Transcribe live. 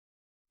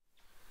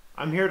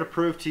I'm here to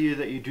prove to you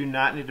that you do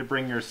not need to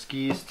bring your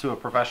skis to a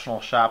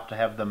professional shop to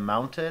have them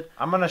mounted.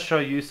 I'm going to show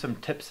you some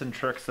tips and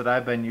tricks that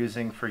I've been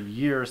using for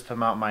years to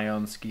mount my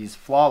own skis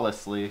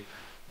flawlessly,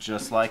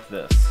 just like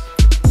this.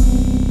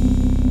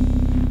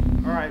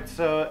 Alright,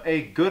 so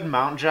a good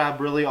mount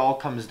job really all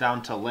comes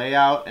down to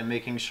layout and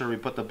making sure we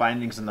put the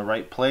bindings in the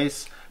right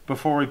place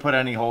before we put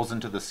any holes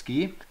into the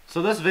ski.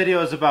 So this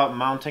video is about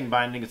mounting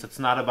bindings. It's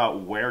not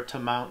about where to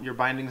mount your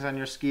bindings on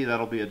your ski.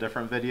 That'll be a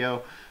different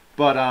video.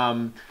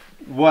 But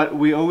what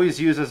we always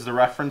use as the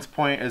reference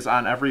point is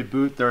on every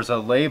boot there's a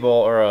label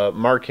or a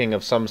marking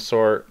of some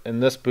sort.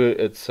 In this boot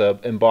it's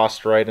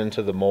embossed right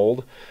into the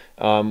mold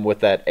with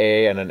that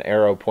A and an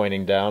arrow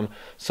pointing down.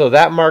 So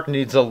that mark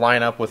needs to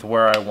line up with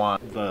where I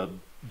want the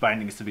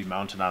bindings to be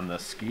mounted on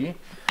this ski.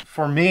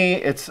 For me,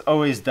 it's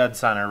always dead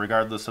center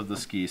regardless of the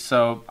ski.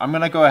 So I'm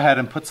going to go ahead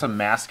and put some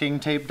masking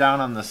tape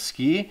down on the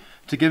ski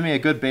to give me a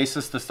good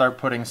basis to start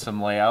putting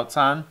some layouts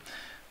on.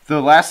 The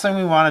last thing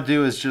we want to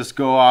do is just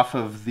go off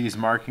of these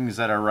markings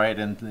that are right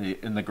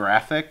in the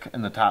graphic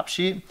in the top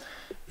sheet.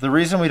 The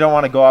reason we don't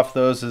want to go off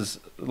those is,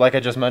 like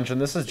I just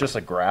mentioned, this is just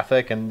a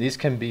graphic and these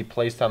can be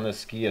placed on the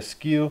ski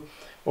askew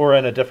or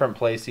in a different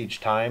place each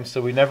time. So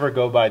we never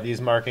go by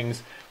these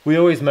markings. We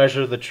always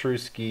measure the true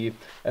ski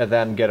and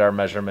then get our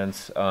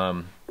measurements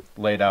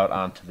laid out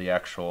onto the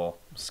actual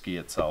ski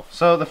itself.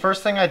 So the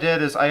first thing I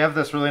did is I have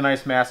this really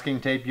nice masking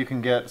tape. You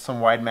can get some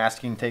wide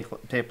masking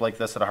tape like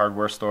this at a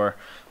hardware store.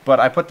 But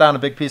I put down a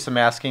big piece of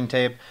masking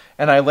tape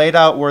and I laid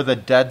out where the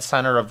dead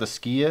center of the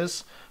ski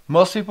is.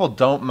 Most people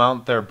don't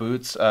mount their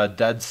boots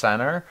dead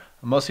center.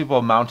 Most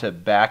people mount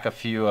it back a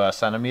few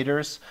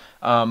centimeters.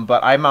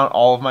 But I mount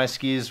all of my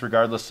skis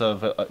regardless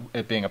of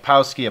it being a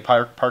POW ski, a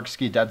park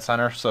ski, dead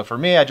center. So for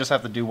me, I just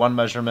have to do one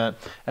measurement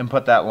and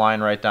put that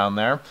line right down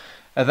there.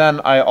 And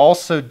then I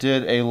also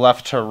did a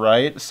left to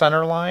right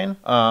center line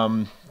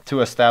to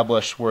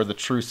establish where the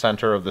true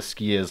center of the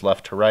ski is,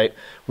 left to right.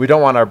 We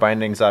don't want our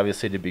bindings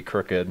obviously to be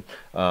crooked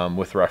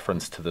with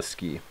reference to the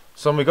ski.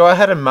 So when we go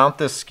ahead and mount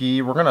this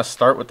ski, we're going to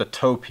start with the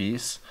toe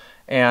piece.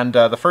 And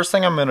the first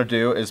thing I'm going to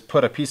do is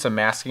put a piece of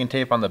masking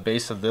tape on the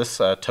base of this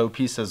toe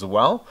piece as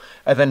well,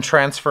 and then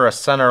transfer a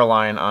center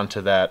line onto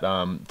that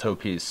toe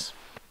piece.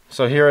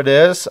 So here it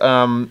is.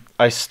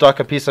 I stuck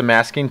a piece of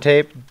masking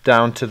tape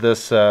down to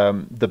this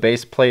the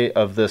base plate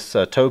of this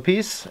toe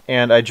piece,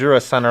 and I drew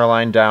a center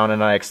line down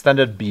and I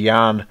extended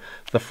beyond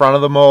the front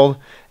of the mold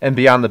and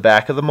beyond the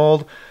back of the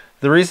mold.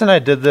 The reason I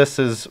did this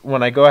is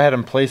when I go ahead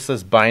and place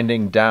this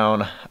binding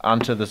down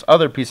onto this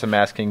other piece of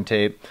masking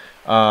tape,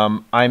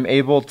 I'm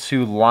able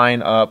to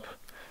line up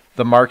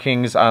the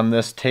markings on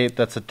this tape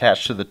that's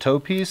attached to the toe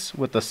piece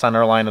with the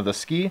center line of the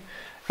ski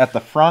at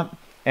the front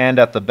and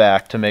at the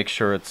back to make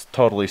sure it's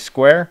totally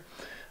square.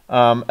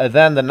 And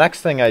then the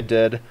next thing I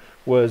did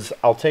was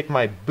I'll take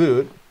my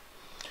boot,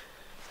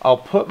 I'll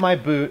put my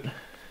boot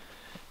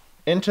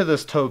into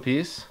this toe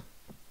piece,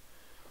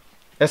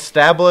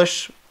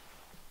 establish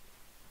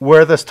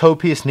where this toe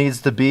piece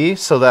needs to be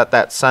so that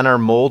that center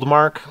mold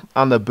mark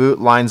on the boot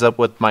lines up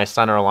with my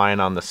center line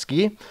on the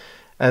ski.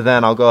 And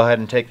then I'll go ahead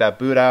and take that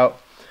boot out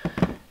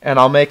and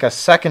I'll make a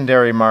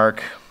secondary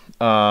mark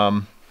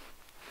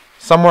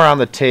somewhere on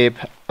the tape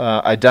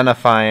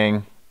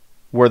identifying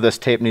where this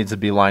tape needs to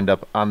be lined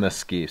up on this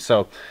ski.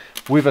 So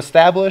we've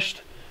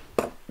established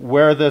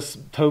where this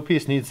toe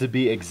piece needs to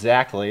be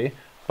exactly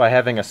by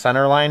having a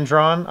center line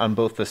drawn on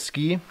both the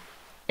ski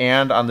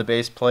and on the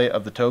base plate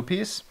of the toe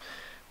piece.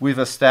 We've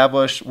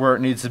established where it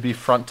needs to be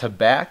front to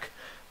back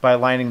by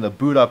lining the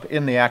boot up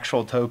in the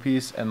actual toe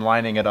piece and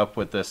lining it up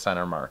with this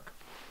center mark.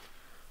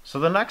 So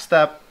the next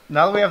step,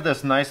 now that we have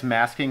this nice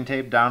masking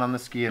tape down on the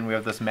ski and we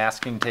have this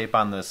masking tape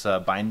on this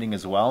binding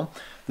as well,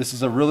 this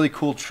is a really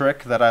cool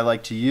trick that I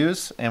like to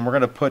use, and we're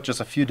going to put just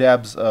a few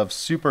dabs of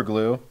super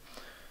glue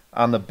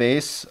on the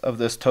base of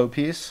this toe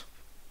piece.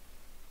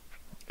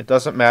 It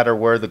doesn't matter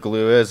where the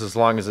glue is as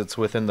long as it's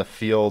within the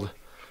field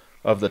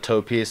of the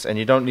toe piece, and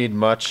you don't need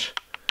much.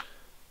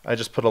 I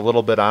just put a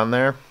little bit on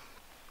there.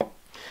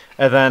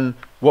 And then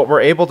what we're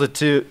able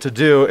to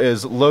do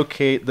is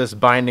locate this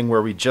binding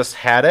where we just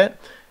had it,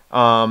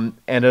 and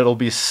it'll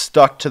be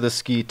stuck to the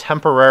ski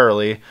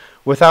temporarily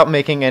without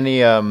making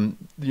any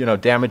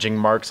damaging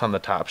marks on the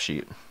top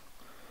sheet.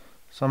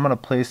 So I'm going to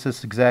place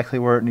this exactly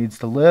where it needs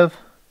to live.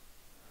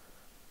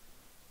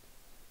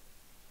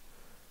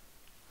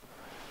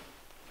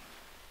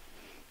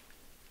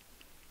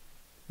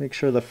 Make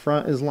sure the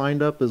front is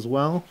lined up as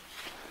well.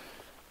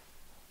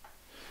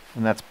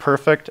 And that's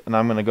perfect, and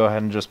I'm going to go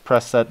ahead and just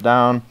press that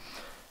down,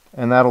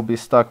 and that'll be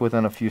stuck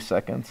within a few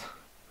seconds.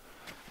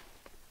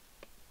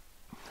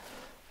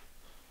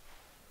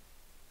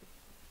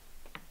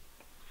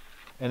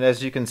 And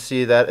as you can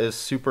see, that is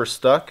super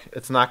stuck.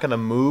 It's not going to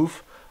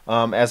move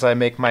as I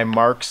make my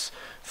marks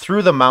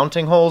through the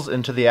mounting holes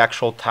into the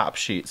actual top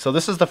sheet. So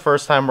this is the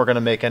first time we're going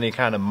to make any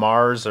kind of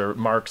Mars or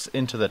marks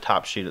into the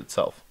top sheet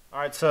itself.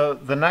 Alright, so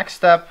the next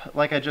step,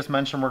 like I just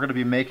mentioned, we're going to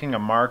be making a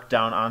mark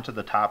down onto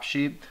the top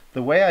sheet.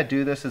 The way I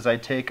do this is I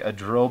take a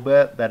drill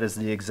bit that is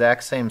the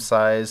exact same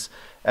size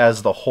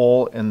as the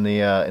hole in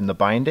the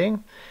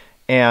binding,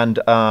 and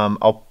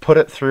I'll put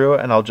it through,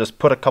 and I'll just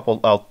put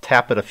I'll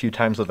tap it a few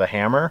times with a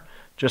hammer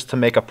just to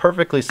make a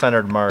perfectly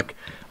centered mark.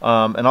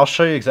 And I'll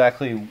show you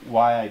exactly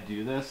why I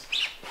do this.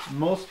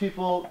 Most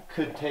people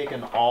could take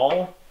an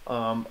awl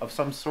of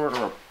some sort,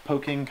 or a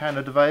poking kind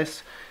of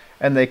device,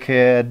 and they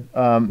could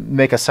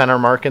make a center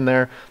mark in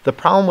there. The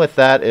problem with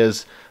that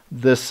is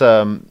this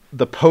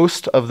the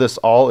post of this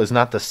awl is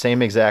not the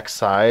same exact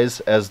size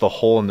as the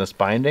hole in this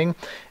binding,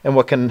 and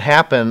what can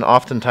happen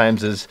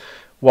oftentimes is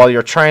while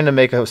you're trying to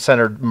make a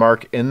centered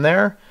mark in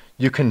there,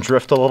 you can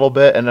drift a little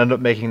bit and end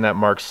up making that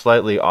mark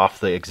slightly off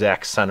the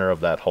exact center of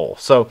that hole.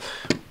 So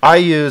I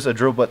use a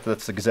drill bit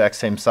that's the exact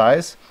same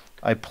size.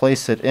 I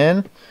place it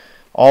in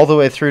all the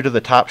way through to the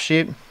top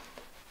sheet.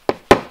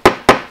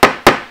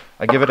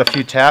 I give it a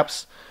few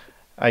taps.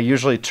 I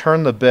usually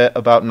turn the bit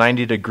about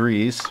 90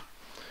 degrees,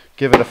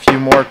 give it a few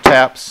more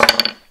taps,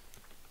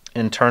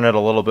 and turn it a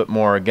little bit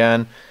more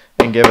again,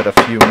 and give it a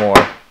few more.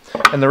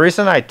 And the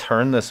reason I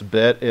turn this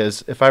bit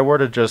is if I were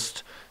to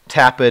just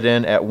tap it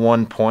in at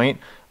one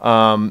point,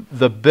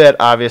 the bit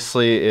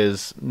obviously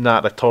is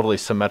not a totally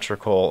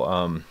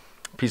symmetrical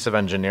piece of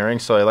engineering,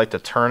 so I like to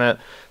turn it,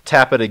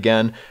 tap it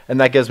again, and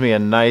that gives me a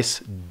nice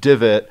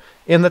divot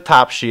in the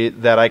top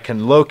sheet that I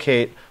can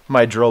locate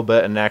my drill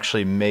bit and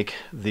actually make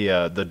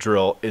the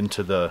drill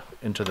into the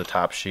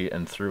top sheet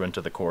and through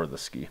into the core of the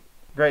ski.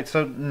 Great,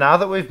 so now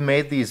that we've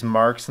made these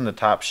marks in the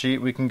top sheet,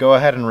 we can go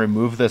ahead and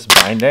remove this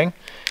binding,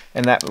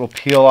 and that will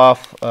peel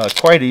off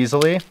quite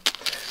easily.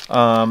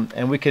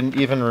 And we can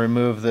even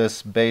remove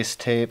this base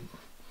tape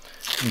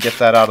and get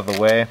that out of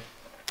the way.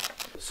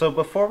 So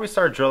before we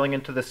start drilling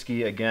into the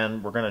ski,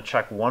 again, we're going to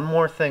check one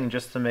more thing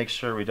just to make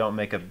sure we don't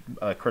make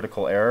a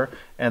critical error.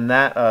 And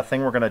that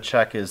thing we're going to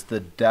check is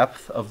the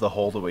depth of the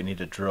hole that we need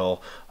to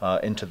drill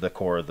into the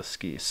core of the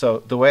ski. So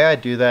the way I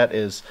do that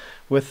is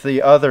with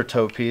the other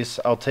toe piece,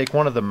 I'll take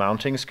one of the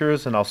mounting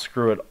screws and I'll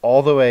screw it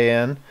all the way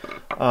in,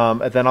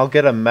 and then I'll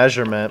get a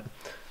measurement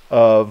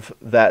of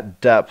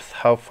that depth,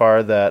 how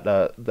far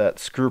that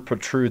screw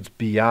protrudes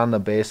beyond the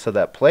base of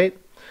that plate,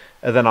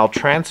 and then I'll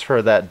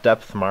transfer that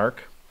depth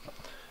mark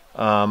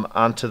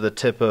onto the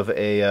tip of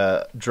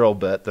a drill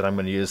bit that I'm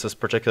going to use. This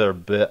particular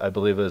bit I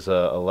believe is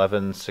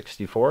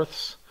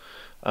 11/64,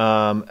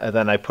 and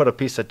then I put a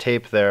piece of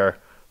tape there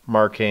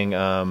marking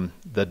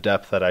the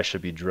depth that I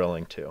should be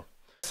drilling to.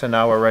 So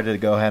now we're ready to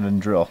go ahead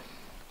and drill.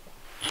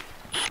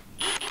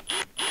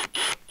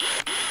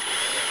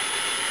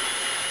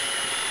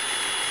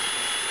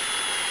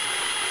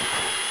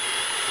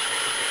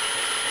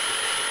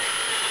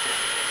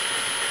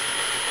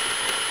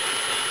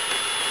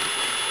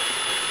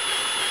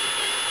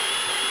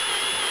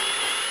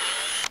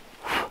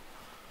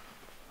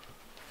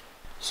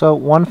 So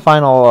one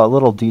final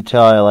little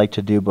detail I like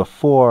to do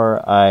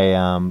before I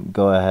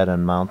go ahead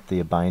and mount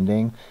the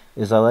binding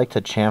is I like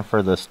to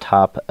chamfer this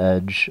top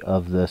edge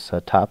of this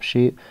top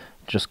sheet,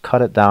 just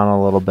cut it down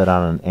a little bit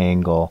on an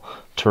angle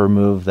to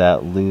remove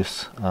that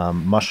loose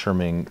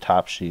mushrooming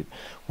top sheet.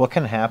 What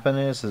can happen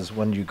is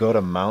when you go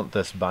to mount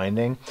this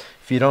binding,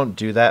 if you don't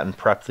do that and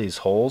prep these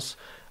holes,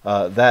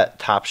 that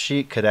top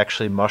sheet could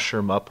actually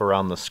mushroom up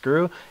around the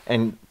screw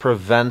and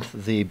prevent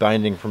the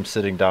binding from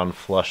sitting down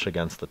flush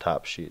against the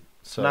top sheet.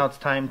 So now it's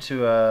time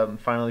to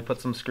finally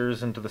put some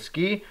screws into the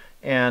ski,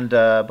 and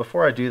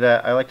before I do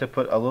that, I like to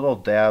put a little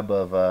dab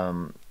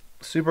of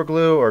super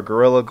glue or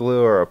Gorilla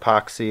Glue or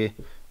epoxy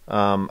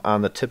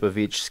on the tip of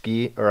each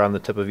ski, or on the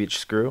tip of each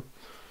screw.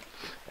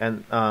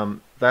 And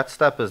that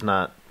step is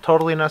not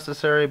totally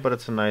necessary, but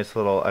it's a nice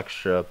little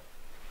extra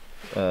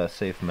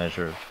safe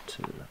measure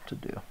to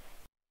do.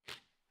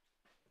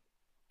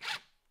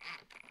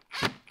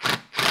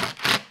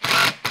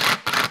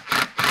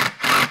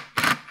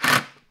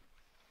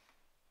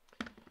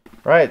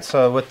 Right,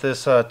 so with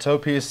this toe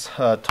piece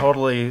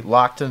totally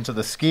locked into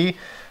the ski,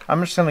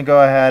 I'm just going to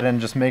go ahead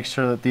and just make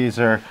sure that these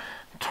are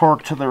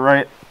torqued to the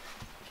right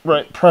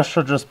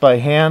pressure just by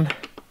hand.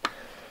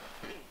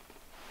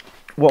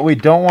 What we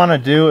don't want to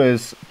do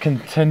is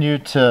continue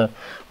to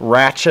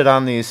ratchet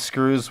on these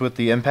screws with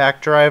the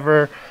impact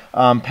driver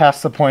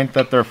past the point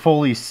that they're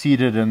fully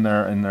seated in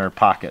their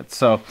pockets.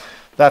 So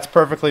that's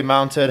perfectly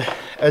mounted.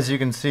 As you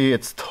can see,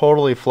 it's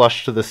totally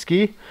flush to the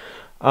ski.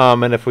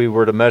 And if we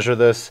were to measure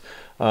this,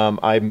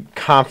 I'm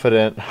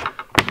confident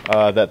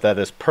that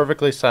is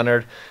perfectly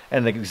centered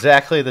and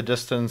exactly the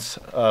distance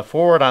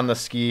forward on the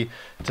ski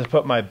to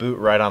put my boot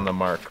right on the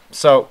mark.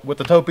 So with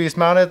the toe piece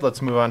mounted,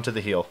 let's move on to the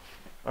heel.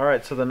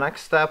 Alright, so the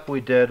next step we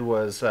did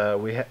was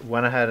we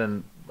went ahead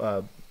and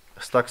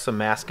stuck some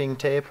masking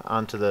tape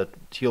onto the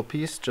heel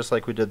piece just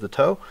like we did the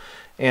toe.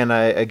 And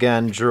I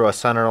again drew a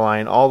center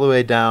line all the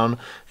way down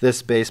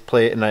this base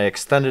plate, and I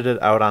extended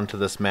it out onto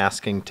this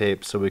masking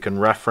tape so we can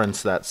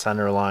reference that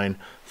center line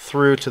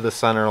through to the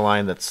center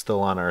line that's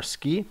still on our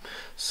ski.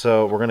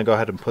 So we're going to go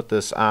ahead and put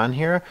this on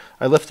here.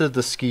 I lifted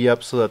the ski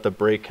up so that the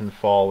brake can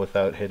fall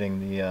without hitting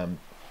the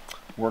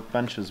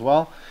workbench as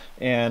well.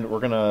 And we're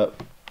going to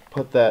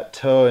put that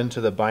toe into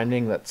the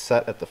binding that's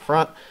set at the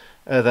front,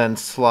 and then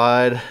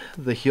slide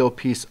the heel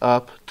piece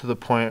up to the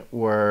point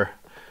where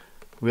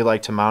we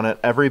like to mount it.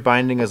 Every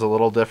binding is a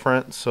little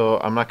different, so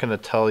I'm not going to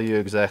tell you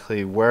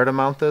exactly where to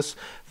mount this.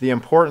 The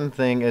important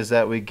thing is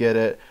that we get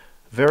it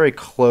very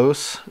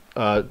close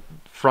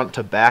front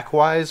to back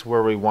wise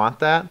where we want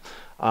that,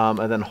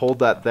 and then hold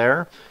that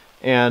there.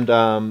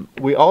 And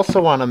we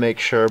also want to make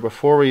sure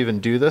before we even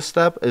do this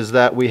step is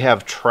that we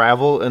have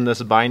travel in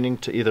this binding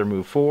to either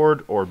move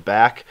forward or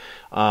back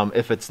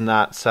if it's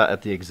not set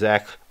at the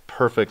exact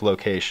perfect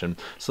location.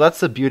 So that's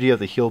the beauty of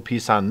the heel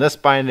piece on this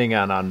binding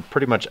and on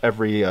pretty much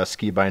every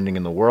ski binding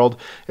in the world,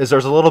 is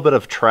there's a little bit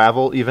of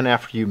travel even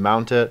after you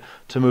mount it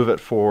to move it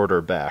forward or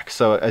back.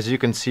 So as you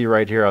can see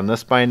right here on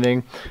this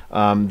binding,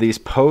 these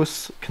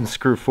posts can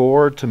screw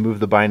forward to move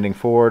the binding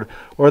forward,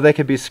 or they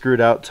could be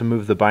screwed out to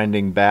move the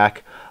binding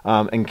back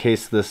in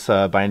case this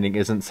binding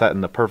isn't set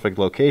in the perfect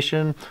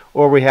location,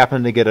 or we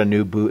happen to get a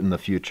new boot in the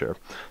future.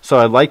 So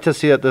I'd like to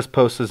see that this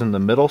post is in the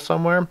middle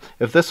somewhere.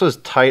 If this was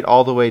tight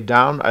all the way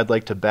down, I'd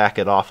like to back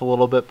it off a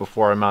little bit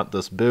before I mount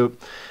this boot.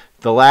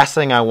 The last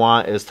thing I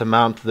want is to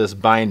mount this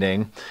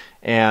binding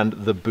and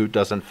the boot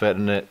doesn't fit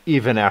in it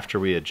even after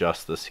we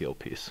adjust this heel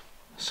piece.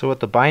 So with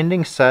the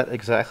binding set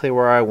exactly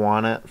where I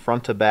want it,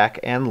 front to back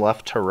and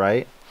left to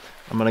right,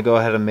 I'm going to go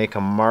ahead and make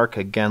a mark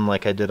again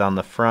like I did on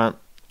the front,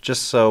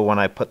 just so when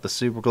I put the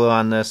super glue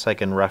on this I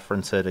can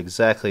reference it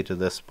exactly to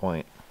this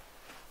point.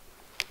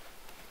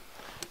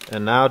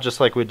 And now, just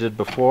like we did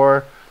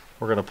before,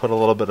 we're going to put a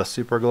little bit of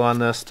super glue on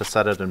this to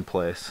set it in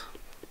place.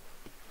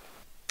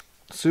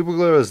 Super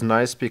glue is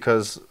nice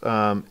because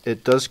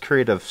it does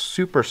create a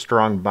super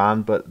strong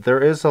bond, but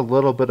there is a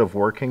little bit of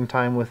working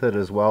time with it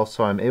as well,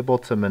 so I'm able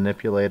to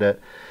manipulate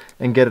it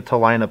and get it to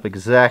line up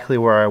exactly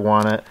where I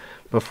want it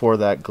before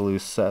that glue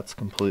sets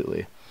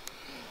completely.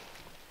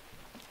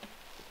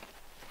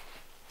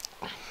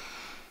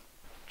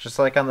 Just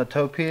like on the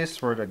toe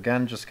piece, we're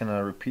again just going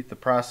to repeat the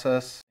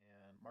process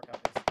and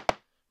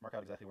mark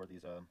out exactly where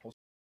these holes.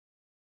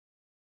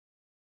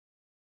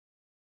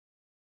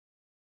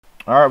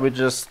 Alright, we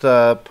just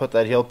put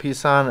that heel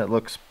piece on. It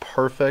looks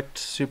perfect.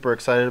 Super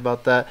excited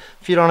about that.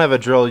 If you don't have a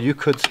drill, you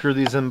could screw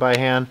these in by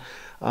hand,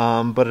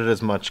 but it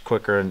is much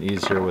quicker and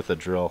easier with a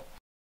drill.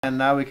 And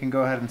now we can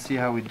go ahead and see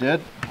how we did.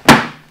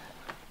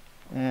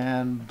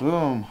 And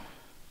boom.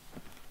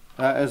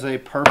 That is a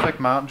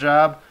perfect mount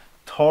job.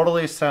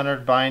 Totally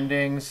centered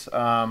bindings,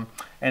 and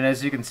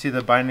as you can see,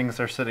 the bindings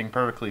are sitting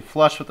perfectly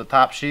flush with the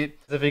top sheet.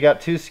 If you got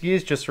two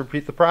skis, just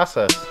repeat the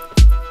process.